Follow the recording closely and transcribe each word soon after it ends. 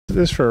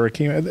This is for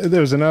Rakeem.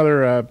 There was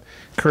another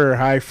career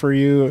high for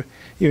you.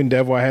 Even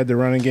Devoy had the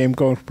running game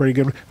going pretty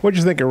good. What did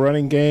you think of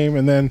running game?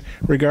 And then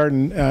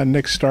regarding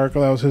Nick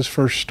Starkel, that was his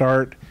first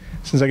start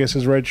since I guess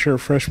his redshirt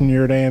freshman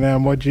year at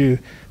A&M. What did you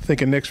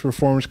think of Nick's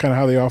performance? Kind of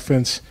how the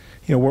offense,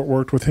 what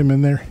worked with him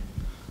in there?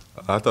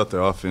 I thought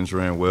the offense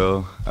ran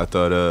well. I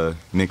thought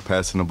Nick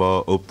passing the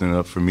ball opened it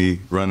up for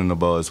me running the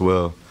ball as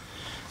well.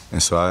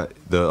 And so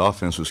the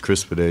offense was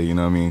crisp today. You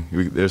know what I mean?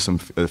 There's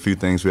a few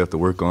things we have to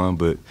work on,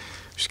 but we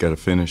just got to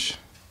finish.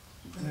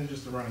 And then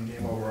just the running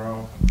game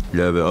overall.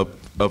 Yeah, the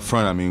up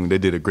front, I mean, they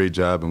did a great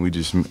job, and we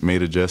just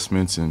made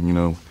adjustments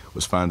and,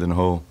 was finding the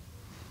hole.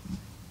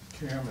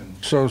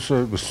 So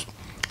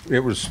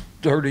it was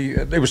 30.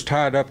 It was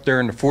tied up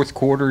there in the fourth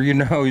quarter.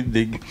 You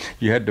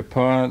had to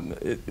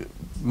punt.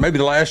 Maybe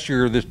the last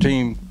year this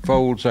team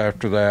folds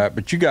after that,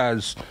 but you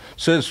guys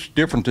said it's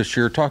different this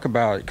year. Talk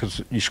about it, because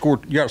you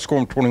got to score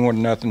them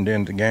 21-0 to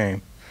end the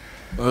game.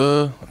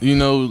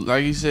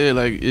 Like you said,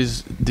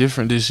 it's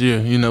different this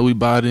year. We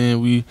bought in.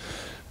 We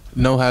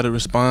know how to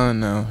respond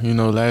now.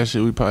 Last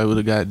year we probably would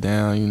have got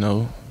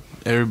down.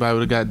 Everybody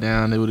would have got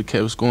down. They would have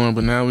kept scoring,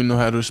 but now we know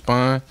how to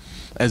respond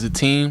as a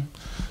team.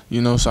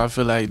 So I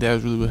feel like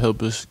that really would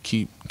help us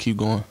keep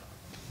going.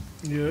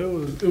 Yeah, it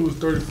was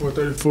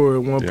 34-34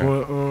 at one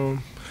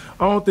point.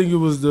 I don't think it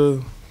was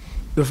the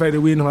fact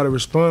that we didn't know how to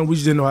respond. We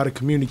just didn't know how to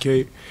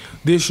communicate.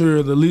 This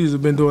year, the leaders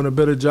have been doing a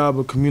better job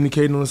of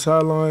communicating on the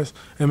sidelines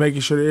and making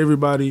sure that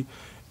everybody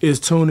is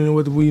tuning in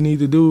what we need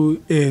to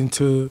do and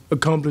to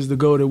accomplish the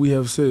goal that we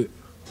have set.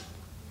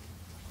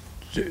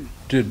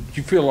 Did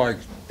you feel like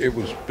it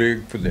was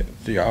big for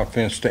the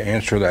offense to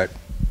answer that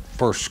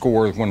first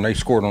score? When they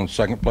scored on the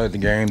second play of the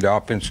game, the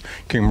offense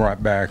came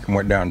right back and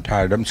went down and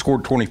tied it up and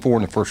scored 24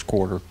 in the first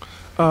quarter.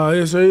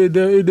 Yeah, so it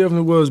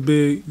definitely was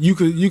big. You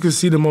could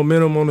see the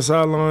momentum on the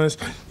sidelines.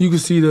 You could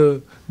see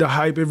the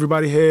hype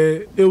everybody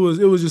had. It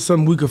was just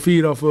something we could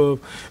feed off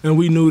of, and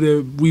we knew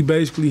that we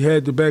basically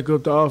had to back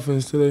up the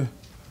offense today.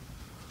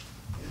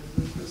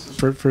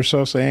 For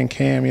Sosa and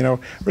Cam,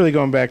 really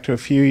going back to a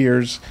few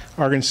years,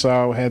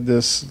 Arkansas had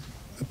this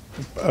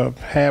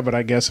habit,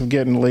 I guess, of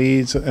getting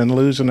leads and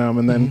losing them,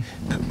 and then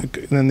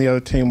the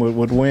other team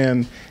would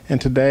win. And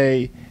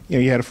today,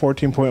 you had a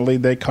 14-point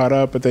lead. They caught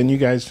up, but then you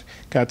guys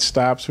got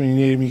stops when you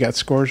needed them. You got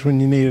scores when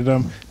you needed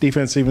them.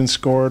 Defense even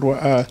scored.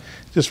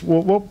 Just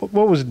what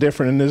was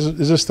different? And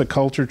is this the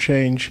culture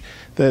change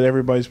that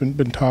everybody's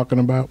been talking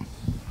about?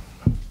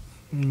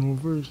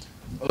 First.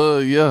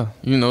 Yeah.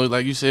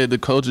 Like you said, the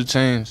culture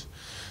changed.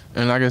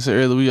 And like I said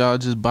earlier, we all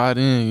just bought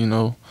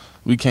in,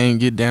 We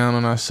can't get down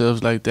on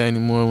ourselves like that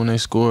anymore when they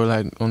score,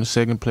 on the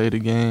second play of the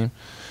game.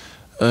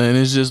 And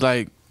it's just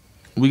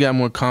we got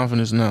more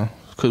confidence now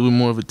because we're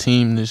more of a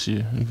team this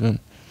year. You feel me?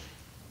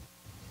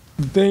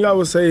 The thing I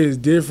would say is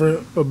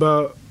different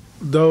about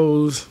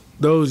those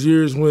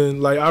years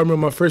when, I remember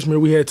my freshman year,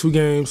 we had 2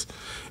 games.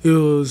 It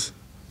was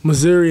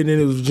Missouri and then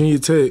it was Virginia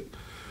Tech.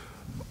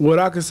 What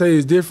I could say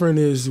is different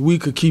is we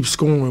could keep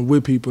scoring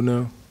with people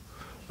now.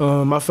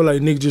 I feel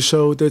like Nick just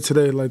showed that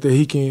today, that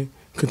he can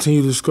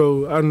continue to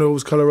score. I know it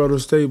was Colorado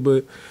State,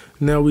 but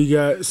now we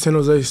got San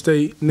Jose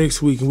State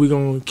next week, and we're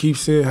going to keep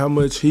seeing how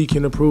much he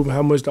can improve,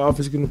 how much the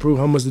offense can improve,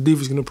 how much the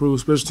defense can improve,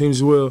 special teams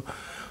as well.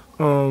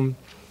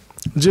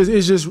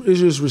 It's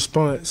just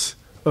response.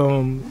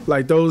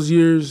 Those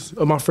years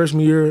of my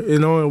freshman year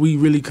and on, we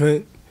really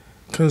couldn't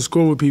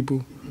score with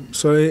people.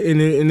 So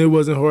it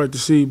wasn't hard to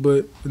see,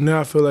 but now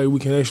I feel like we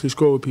can actually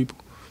score with people.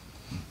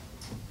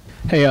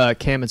 Hey,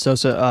 Cam and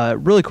Sosa,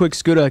 really quick,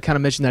 Scuda kind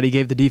of mentioned that he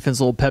gave the defense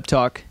a little pep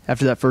talk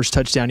after that first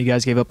touchdown you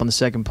guys gave up on the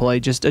second play.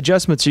 Just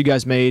adjustments you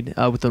guys made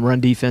with the run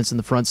defense in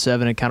the front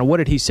seven, and kind of what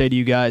did he say to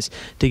you guys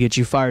to get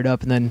you fired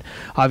up? And then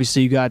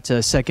obviously you got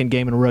a second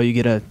game in a row, you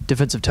get a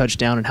defensive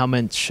touchdown, and how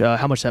much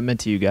that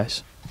meant to you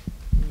guys?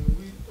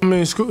 I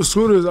mean,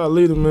 Scuda is our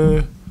leader,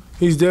 man.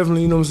 He's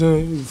definitely,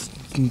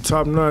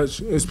 top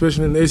notch,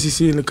 especially in the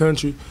SEC in the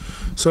country.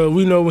 So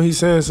we know when he's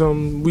saying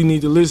something, we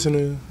need to listen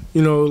to.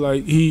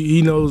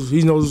 He knows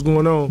what's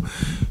going on.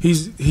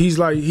 He's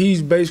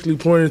basically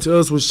pointing to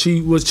us what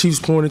Chief's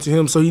pointing to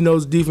him. So he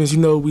knows defense.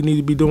 What we need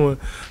to be doing.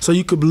 So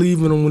you could believe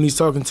in him when he's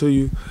talking to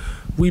you.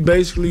 We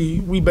basically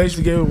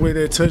gave away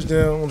that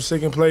touchdown on the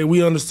second play.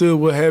 We understood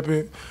what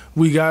happened.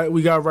 We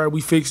got right.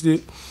 We fixed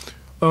it.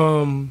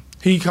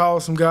 He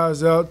called some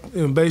guys out,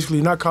 and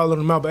basically not calling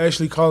them out, but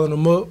actually calling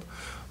them up.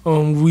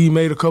 We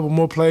made a couple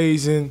more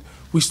plays, and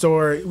we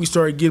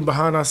started getting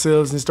behind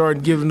ourselves and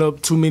started giving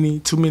up too many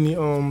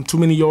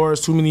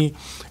yards, too many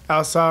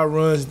outside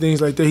runs,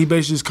 things like that. He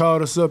basically just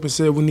called us up and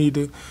said we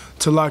need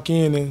to lock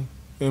in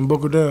and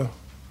buckle down.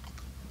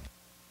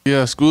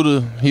 Yeah,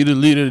 Scooter, he the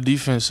leader of the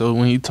defense, so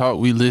when he talked,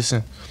 we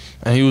listen.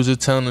 And he was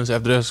just telling us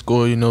after that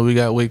score, we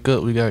got to wake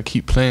up, we got to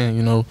keep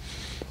playing,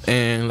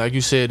 And like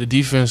you said, the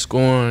defense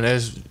scoring,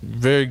 that's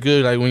very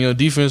good. When your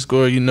defense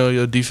score,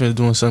 your defense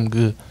doing something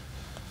good.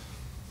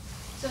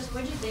 So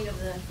what did you think of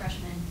the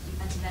freshman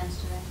defensive ends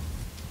today?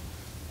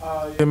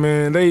 Yeah,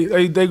 man,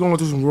 they going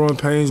through some growing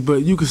pains,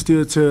 but you can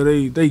still tell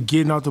they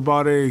getting out the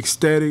ball, they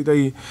ecstatic,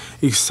 they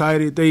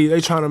excited,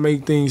 they trying to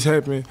make things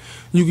happen.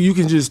 You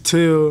can just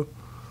tell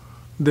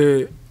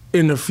that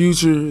in the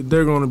future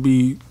they're gonna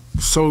be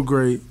so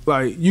great.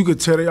 Like you could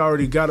tell they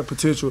already got a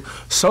potential.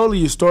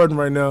 Solely is starting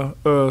right now.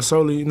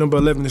 Solely number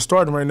 11 is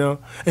starting right now,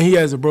 and he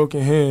has a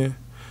broken hand.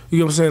 You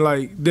know what I'm saying?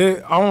 Like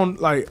that,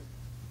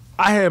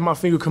 I had my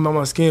finger come out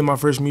my skin my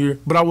freshman year,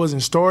 but I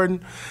wasn't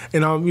starting.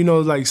 And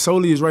like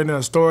Soley is right now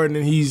starting,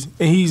 and he's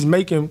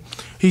making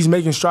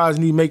strides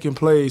and he's making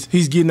plays.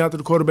 He's getting after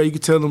the quarterback. You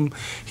can tell him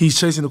he's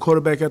chasing the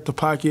quarterback at the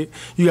pocket.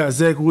 You got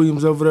Zach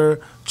Williams over there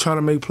trying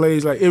to make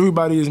plays. Like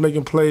everybody is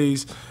making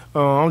plays.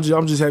 I'm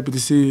just happy to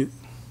see it.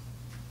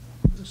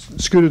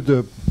 Scooter,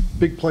 the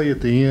big play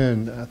at the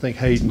end, I think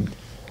Hayden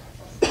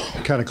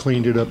kind of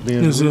cleaned it up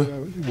then. Yes,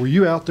 were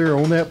you out there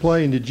on that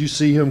play, and did you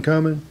see him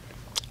coming?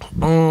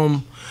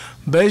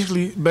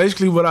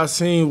 Basically, what I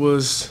seen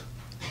was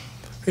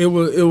it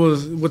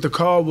was what the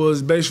call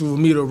was basically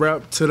for me to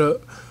wrap to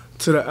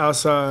the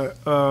outside,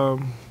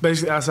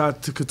 basically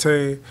outside to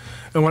contain.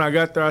 And when I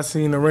got there, I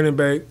seen the running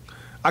back.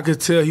 I could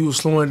tell he was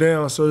slowing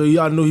down, so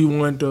I knew he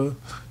wanted to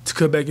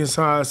cut back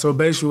inside. So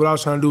basically, what I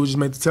was trying to do was just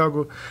make the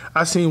tackle.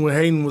 I seen when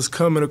Hayden was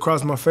coming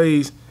across my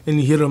face and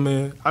he hit him,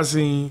 man. I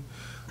seen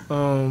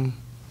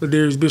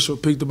Darius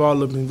Bishop pick the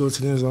ball up and go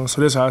to the end zone. So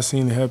that's how I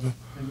seen it happen.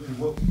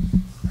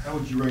 How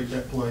would you rate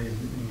that play?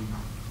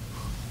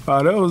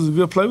 That was a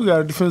good play. We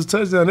got a defensive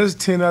touchdown. That's a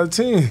 10 out of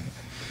 10.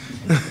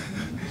 I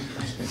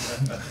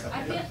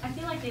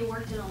feel like they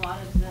worked in a lot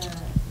of the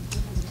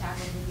defensive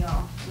tackles with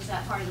y'all. Was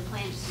that part of the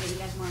plan, just to give you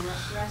guys more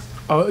rest?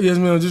 Oh yes,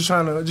 man. Just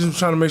trying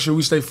to make sure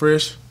we stay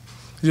fresh.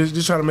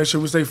 Just trying to make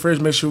sure we stay fresh.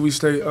 Make sure we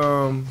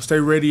stay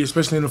ready,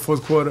 especially in the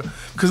fourth quarter,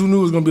 because we knew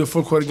it was gonna be a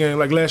fourth quarter game.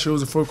 Like last year, it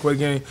was a fourth quarter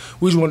game.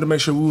 We just wanted to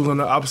make sure we was on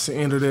the opposite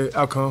end of that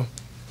outcome.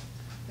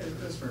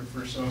 That's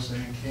for Sosa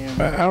and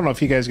Cam. I don't know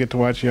if you guys get to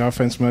watch the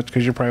offense much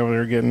because you're probably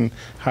there getting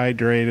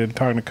hydrated,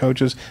 talking to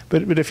coaches.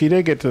 But if you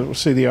did get to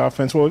see the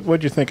offense,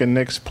 what'd you think of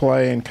Nick's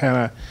play and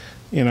kind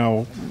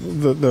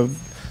of,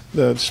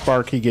 the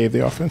spark he gave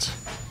the offense?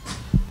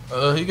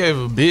 He gave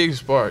a big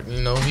spark.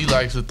 He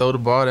likes to throw the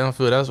ball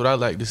downfield. That's what I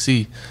like to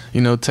see.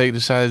 Take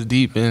the shots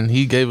deep, and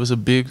he gave us a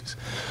big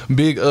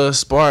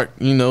spark.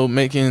 Throwing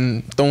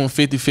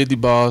 50-50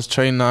 balls.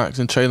 Trey Knox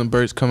and Traylon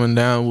Burks coming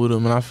down with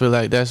him, and I feel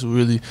like that's what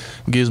really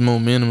gives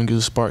momentum and gives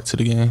a spark to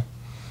the game.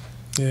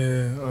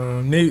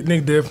 Yeah,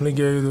 Nick definitely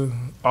gave the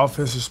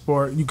offensive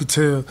spark. You could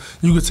tell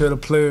the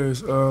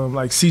players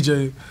like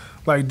CJ.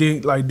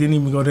 Didn't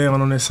even go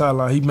down on that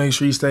sideline. He made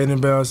sure he stayed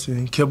in bounds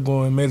and kept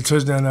going, made a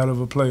touchdown out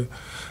of a play.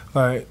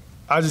 I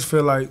just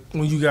feel like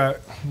when you got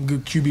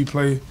good QB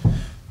play,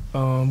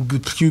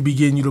 good QB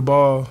getting you the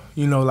ball,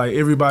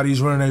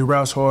 everybody's running their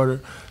routes harder.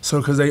 So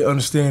because they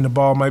understand the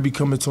ball might be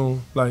coming to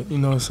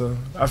them, so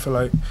I feel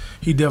like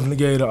he definitely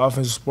gave the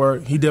offensive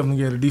spark. He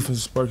definitely gave the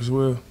defensive spark as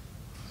well.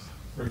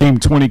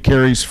 Rakeem, 20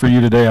 carries for you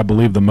today, I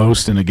believe the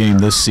most in a game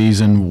this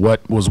season.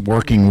 What was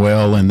working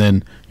well, and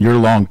then your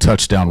long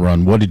touchdown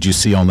run, what did you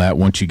see on that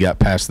once you got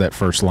past that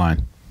first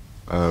line?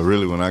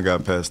 Really, when I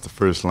got past the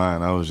first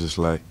line, I was just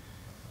like,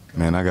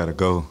 man, I got to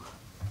go.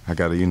 I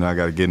got to get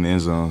in the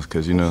end zones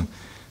because,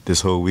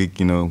 this whole week,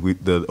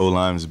 the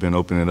O-line has been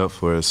opening it up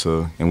for us,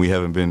 and we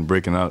haven't been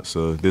breaking out.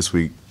 So this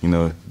week,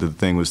 the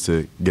thing was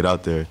to get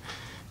out there,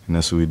 and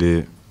that's what we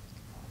did.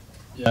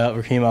 Yeah,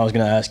 Rakeem, I was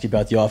going to ask you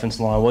about the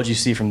offensive line. What did you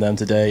see from them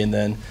today? And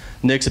then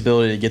Nick's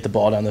ability to get the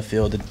ball down the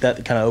field, did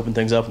that kind of open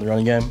things up in the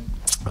running game?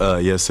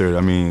 Yes, sir.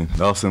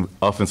 The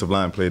offensive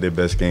line played their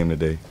best game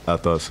today. I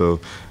thought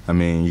so.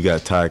 You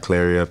got Ty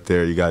Clary up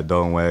there. You got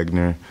Dalton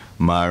Wagner,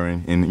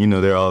 Myron. And,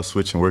 they're all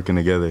switching, working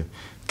together.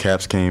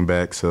 Caps came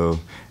back, so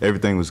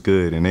everything was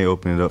good. And they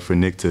opened it up for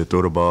Nick to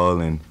throw the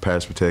ball and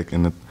pass protect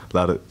and a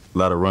lot of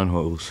run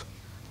holes.